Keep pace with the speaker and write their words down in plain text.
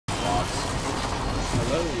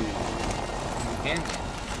You can.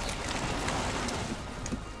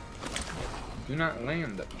 Do not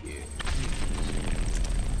land up here.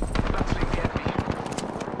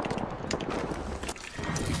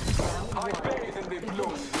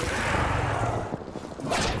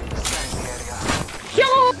 Yo!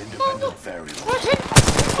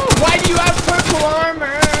 Why do you have purple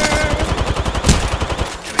armor?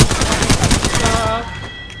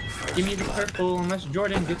 Give me the purple unless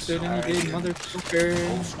Jordan gets it and he did,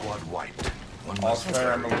 motherfucker. Squad wiped. All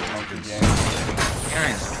player on the monkey game.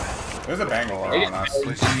 Nice. There's a Bangalore on us.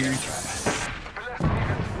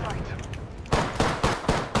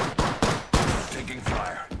 Taking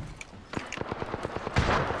fire.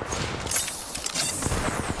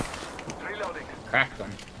 Reloading. Cracked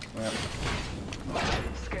them. Yep.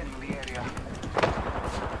 Scanning the area.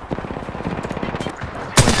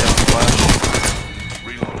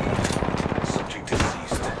 Reloading. Subject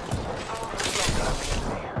deceased.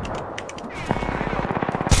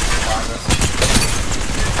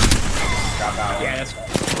 Got that one. Yeah, that's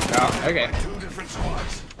No. okay. Two different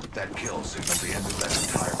squads. That kill signaled the end of that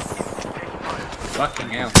entire group. Fucking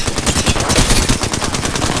hell.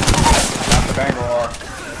 Got the Bangalore.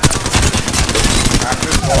 Back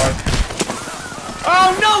this boy. Oh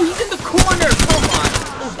no, he's in the corner! Come on!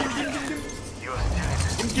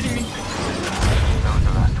 He's getting me.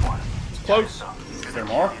 It's close. Is there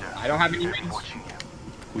more? I don't have any wings.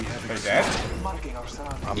 They dead?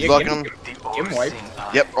 I'm Yeah, looking. Get him wiped.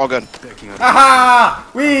 Yep, all good. Haha!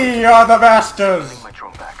 We are the bastards! My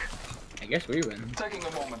drone back. I guess we win. Taking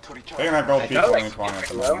a moment to recharge. Taking that gold I P know, 2020 at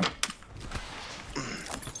the moment.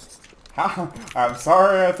 I'm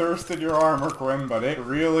sorry I thirsted your armor, Quinn, but it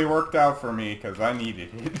really worked out for me because I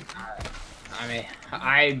needed it. I mean,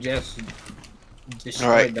 I just destroyed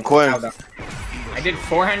Alright, the Quinn. crowd. I did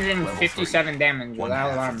 457 damage One without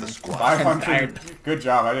half of armor. the squad. 500. Good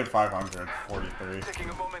job, I did 543. Taking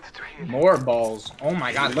a moment to heal. More balls. Oh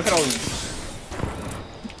my god, look at all these.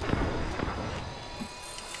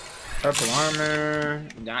 Purple armor.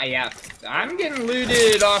 Yeah, I'm getting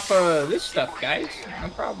looted off of this stuff, guys. No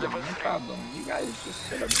problem, no problem. You guys just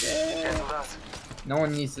sit up there. Handle that. No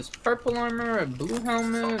one needs this purple armor, a blue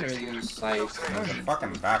helmet, or these sights. There's a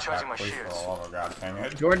fucking backpack, please, for the love of God, dang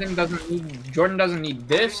it. Jordan doesn't need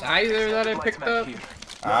this either that I picked up.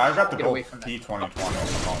 I've got the Get gold away from that. P2020 at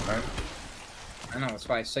the moment. I know, that's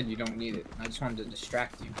why I said you don't need it. I just wanted to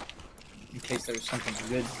distract you. In case there was something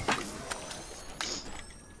good.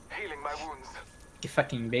 Healing my wounds. You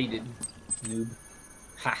fucking baited, noob.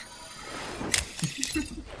 Ha.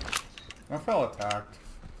 I felt attacked.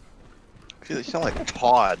 You sound like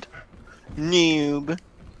Todd. Noob.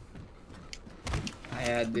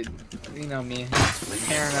 I did, you know me,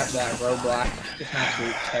 tearing up that Roblox. Just an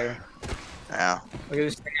absolute terror. Yeah. Look at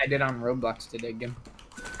this thing I did on Roblox today, Gim.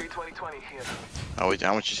 B2020 here.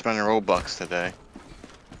 How much you spending Robux today?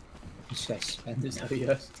 Should I spend this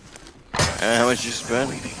OUS? How much you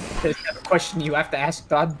spend? Is that a question you have to ask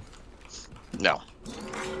Todd? No.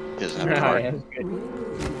 He doesn't No, have to yeah, worry. that's good.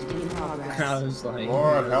 I was like,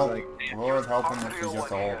 Lord I was help, like, Lord help him if he gets a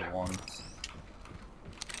hold of one.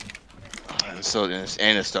 And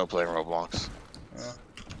it's still playing Roblox.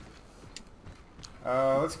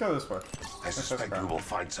 Yeah. Let's go this way. I suspect we will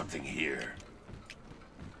find something here.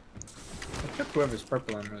 I took whoever's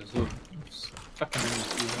purple on those. It's fucking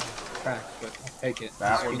crack, but I'll take it.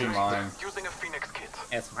 That would be mine. Using a Phoenix kit.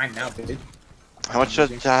 Yeah, it's mine now, dude. How much do you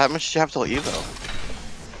have till Evo?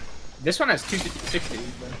 This one has 260,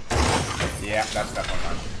 but... Yeah, that's definitely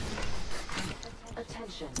mine.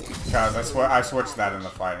 Attention. Cause I switched that in the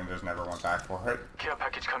fight and just never went back for it. Care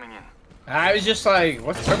package coming in. I was just like,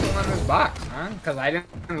 what's purple on this box, huh? Because I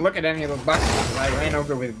didn't look at any of those boxes. I ran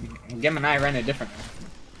over with... Gim and I ran it differently.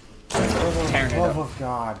 Tearing it Love up. of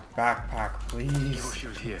God, backpack, please.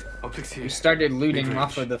 Shield here. Optics here. We started looting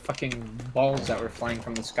off of the fucking balls that were flying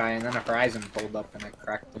from the sky, and then a horizon pulled up and I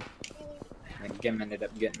cracked them. And then Gim ended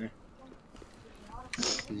up getting it.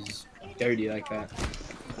 He's dirty like that.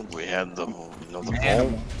 We had the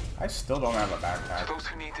Animal. I still don't have a backpack. Those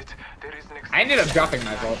who need it, there is an I ended up dropping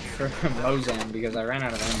my vault for Mozan because I ran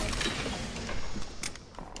out of ammo.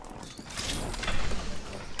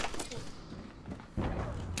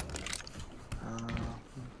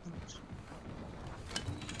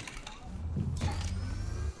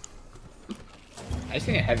 I just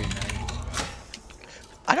need a heavy man.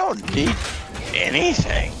 I don't need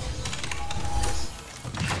anything.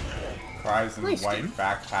 Cries in Nice, white dude.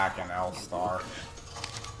 backpack and L-Star.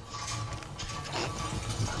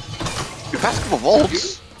 You passed a couple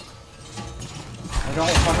volts. I don't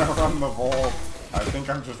want to run the Volt. I think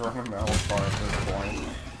I'm just running the L-Star at this point.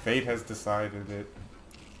 Fate has decided it.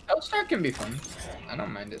 Hellstar can be fun. I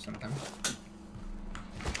don't mind it sometimes.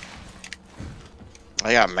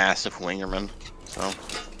 I got massive Wingerman, so.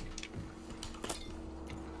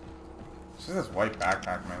 It's just this white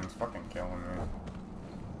backpack, man. It's fucking killing me.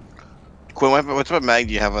 Quinn, what type of mag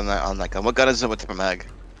do you have on that gun? What gun is it? What type of mag?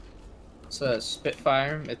 It's a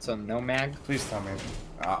Spitfire. It's a Nomad. Please tell me.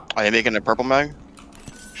 Are you making a purple mag?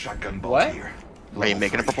 Shotgun bolt What? here. Are you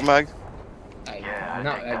making a purple mag?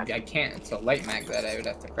 I can't. It's a light mag that I would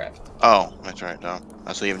have to craft. Oh, that's right. No,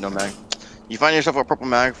 so you have no mag. You find yourself a purple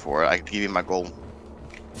mag for it, I can give you my gold.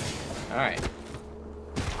 All right.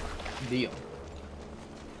 Deal.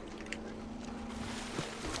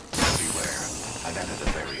 Beware. I've added a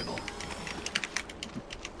variable.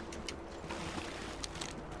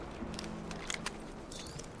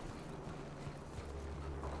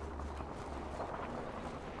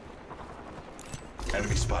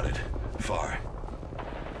 Enemy spotted. Far.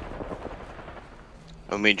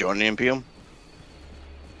 Want me join the Imperium?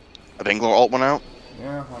 A Bangalore alt went out.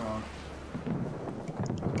 Yeah, hold on.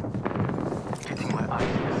 Getting my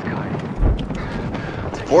eyes in the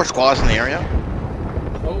sky. 4 squads in the area.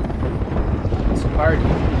 Oh, it's a party.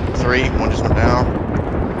 3, 1 just went down.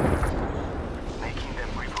 Making them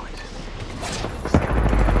reboot.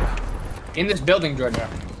 In this building, Jordan.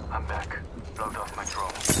 I'm back. Logged off my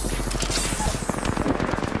drone.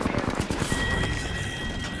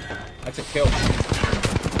 That's a kill.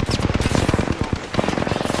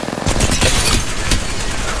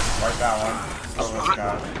 Wipe that one. Oh, this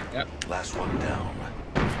guy. Yep. Last one down.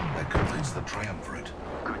 That completes the triumvirate.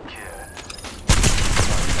 Good kill.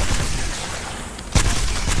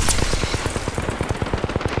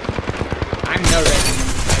 I'm no ready.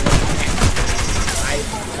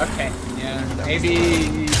 Okay. Yeah.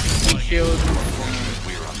 Maybe shield.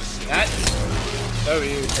 That's so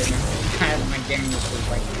irritating. My game just was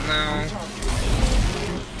like, no.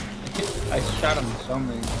 I shot him so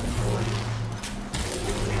many times.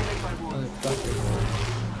 Motherfucker.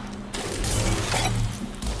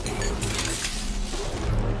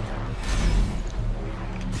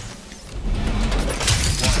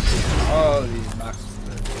 Oh, these boxes.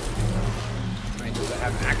 Wait, does it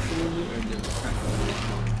have actual loot or does it kind of,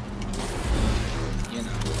 you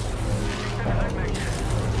know?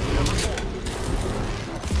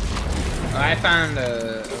 I found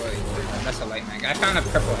a. Oh wait, that's a light mag. I found a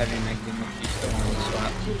purple heavy mag. If you still want to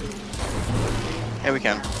swap. Yeah, we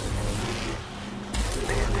can.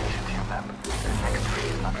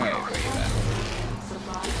 Alright, where you at?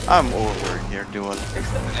 I'm over here doing. I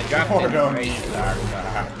dropped Poor it don't right need here.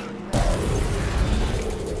 backpack.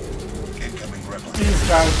 Incoming rebel. These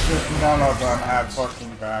guys, just none of them have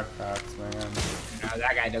fucking backpacks, man. No,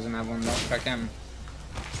 that guy doesn't have one though. Fuck him.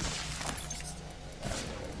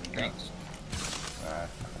 Thanks.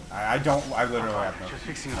 I literally have no, Just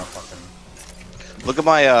fixing no up. fucking... Look at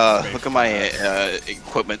my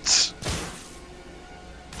equipment.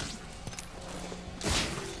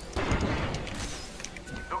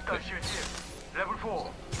 Doctor shield here. Level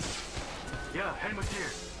 4. Yeah, helmet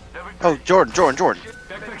here. Level 3. Oh, Jordan.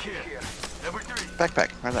 Backpack here. Level 3.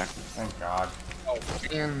 Backpack, right there. Thank God. Oh,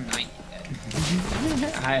 man,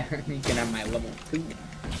 you can have my level 2.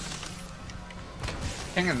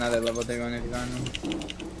 Hang another level 3 one if you want.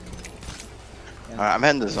 Yeah. Alright, I'm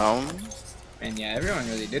heading to zone. And yeah, everyone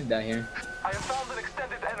really did that here. I have found an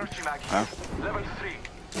extended energy mag Huh? here. Level 3.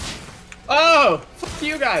 Oh! Fuck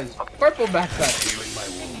you guys! Purple backpack! Healing my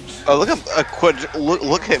wounds. Oh,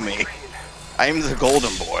 look at me. I am the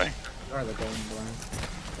golden boy. You are the golden boy.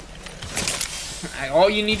 All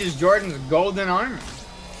you need is Jordan's golden armor.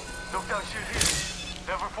 Doctor shield here.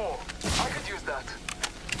 Level 4. I could use that.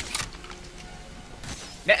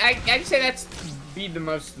 I'd say that's be the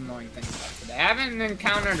most annoying thing about today. I haven't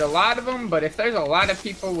encountered a lot of them, but if there's a lot of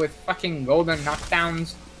people with fucking golden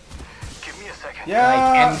knockdowns, Give me a second. Yeah,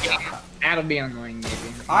 like, endgame, that'll be annoying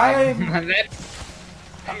maybe. Healing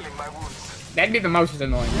my wounds. That'd be the most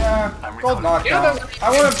annoying. yeah, gold knockdown. Yeah,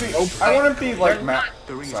 I wouldn't be like mad.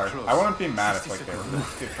 The ring is Sorry, close. I wouldn't be mad if like they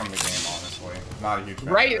removed it from the game. Honestly, not a huge fan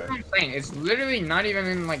Right, of that's it. what I'm saying. It's literally not even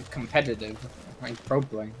in like competitive, like pro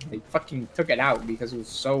play. They fucking took it out because it was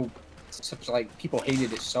such like people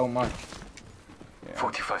hated it so much. Yeah.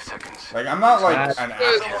 45 seconds. Like I'm not like an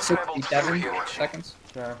actual. 67 seconds.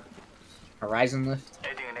 Yeah. Horizon lift.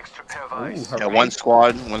 Adding an extra pair of Ooh, eyes. Yeah, Horizon.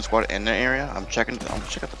 one squad in the area. I'm checking at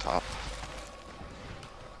the top.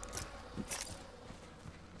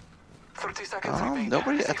 30 seconds remaining.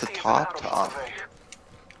 Nobody at the 16 top. arrows away.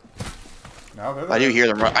 No, they're I do there. hear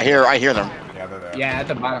them. I hear them. Yeah, they're there. Yeah, at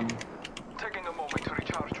the bottom. Taking a moment to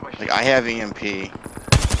recharge my Like I have EMP.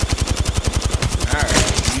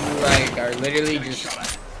 Alright, you like are literally just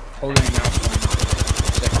holding a mouse button.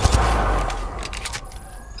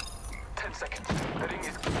 10 seconds. The ring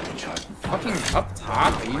is Fucking up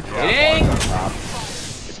top? Are you Yeah, kidding? one's up top.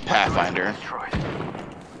 It's Pathfinder. destroyed.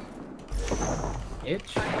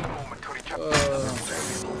 Itch? Moment to recharge.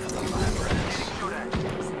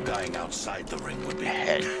 Dying outside the ring would be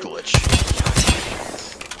Head glitch.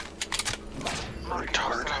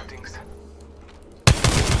 Retard. Surroundings.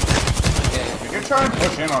 You can try and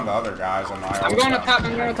push in on the other guys and I'm going up top,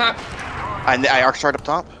 I'm going up top. I arc start up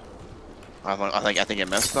top. I think it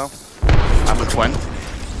missed though. I'm with Quinn.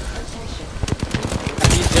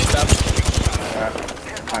 He's zipped up.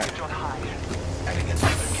 Package on high. adding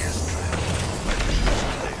another gas trap.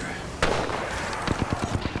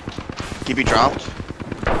 Keep you dropped.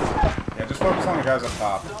 Yeah, just focus on the guys up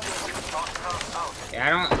top. Yeah, I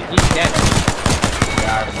don't. He's dead.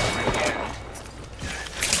 Yeah,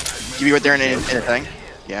 Keep you right there in the thing.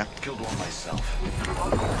 Yeah. Killed one myself.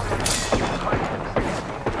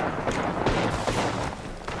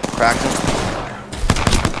 Cracked him.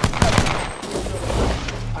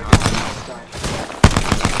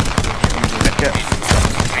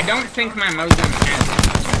 I don't think my Mosin has.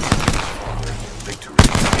 Victory.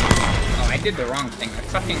 Oh, I did the wrong thing. I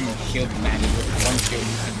fucking shield Maddie with one shield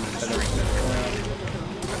instead of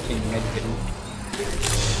fucking medkit.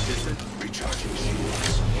 Recharging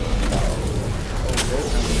shields.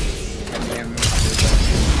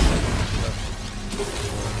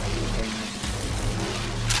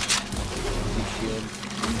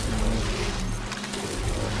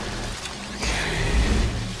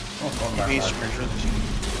 He's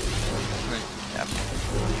Yep.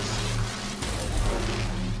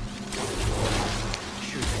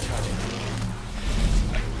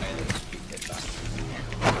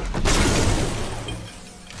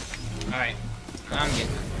 Alright, I'm getting it.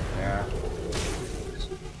 yeah.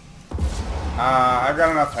 I've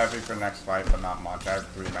got enough heavy for next fight, but not much. I have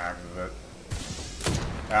 3 mags of it.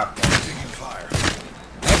 Half point. Taking fire.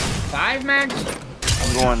 5 mags?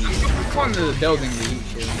 I'm going. I'm going to the building to eat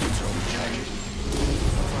shit.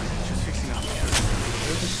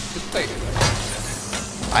 Just play it.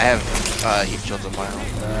 I have heat shields of my own.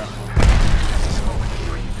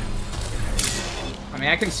 I mean,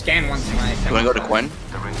 I can scan once in my. You wanna go to Quinn?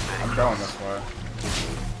 I'm going this way.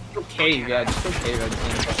 Okay, yeah, just okay, red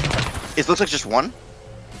team. It looks like just one.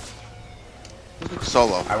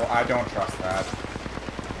 Solo. I don't trust that.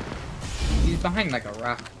 He's behind like a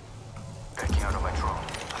rock. Backing out of my drone.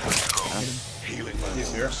 Healing my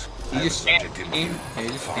He's here. You just stand in. Yeah, you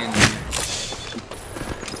just stand in.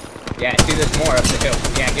 Yeah, see, there's more up the hill.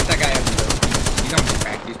 Yeah, get that guy up the hill. He's on the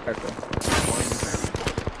track. He's purple.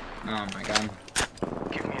 Oh my god.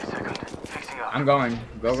 Give me a second. Fixing up. I'm going.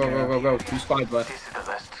 Go, go, go, go, go. 2 squads left. This is the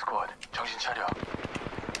last squad. 정신 차려.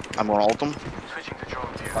 I'm going to ult them. Switching to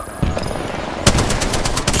drone view.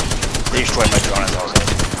 They destroyed my drone as I was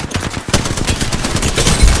hitting.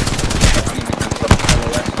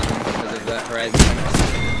 Because of that horizon.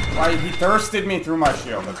 Why, he thirsted me through my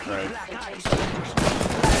shield. That's great.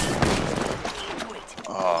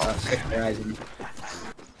 Oh, Sick horizon.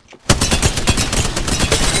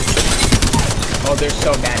 Oh, they're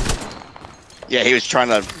so bad. yeah, he was trying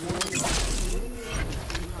to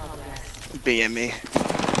BM me.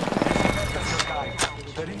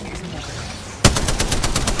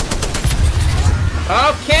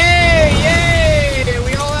 Okay, yay!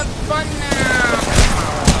 We all have fun now.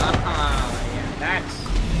 Yeah, that's.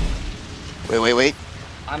 Wait.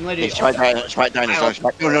 I'm Hey, literally. she might die in his zone.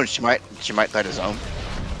 She might die in his zone.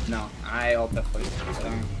 No, I ult the foot. So,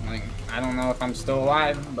 like, I don't know if I'm still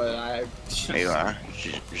alive, but I. There you are.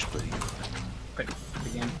 She's bleeding. Quick,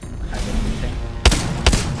 again. I didn't think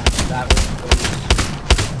that was.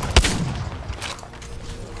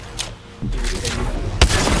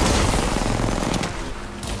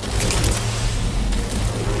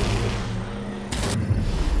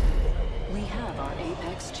 We have our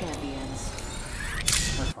Apex champions.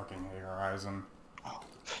 I fucking hate Horizon.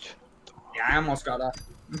 Yeah, I almost got off.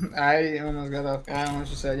 I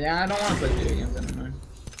almost just said, yeah, I don't want to play video games anymore.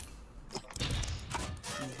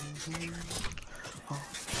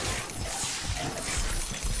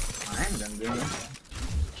 I'm done doing it.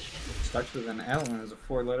 Starts with an L and is a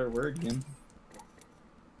 4-letter word again.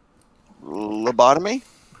 Lobotomy?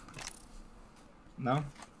 No?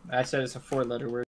 I said it's a 4-letter word.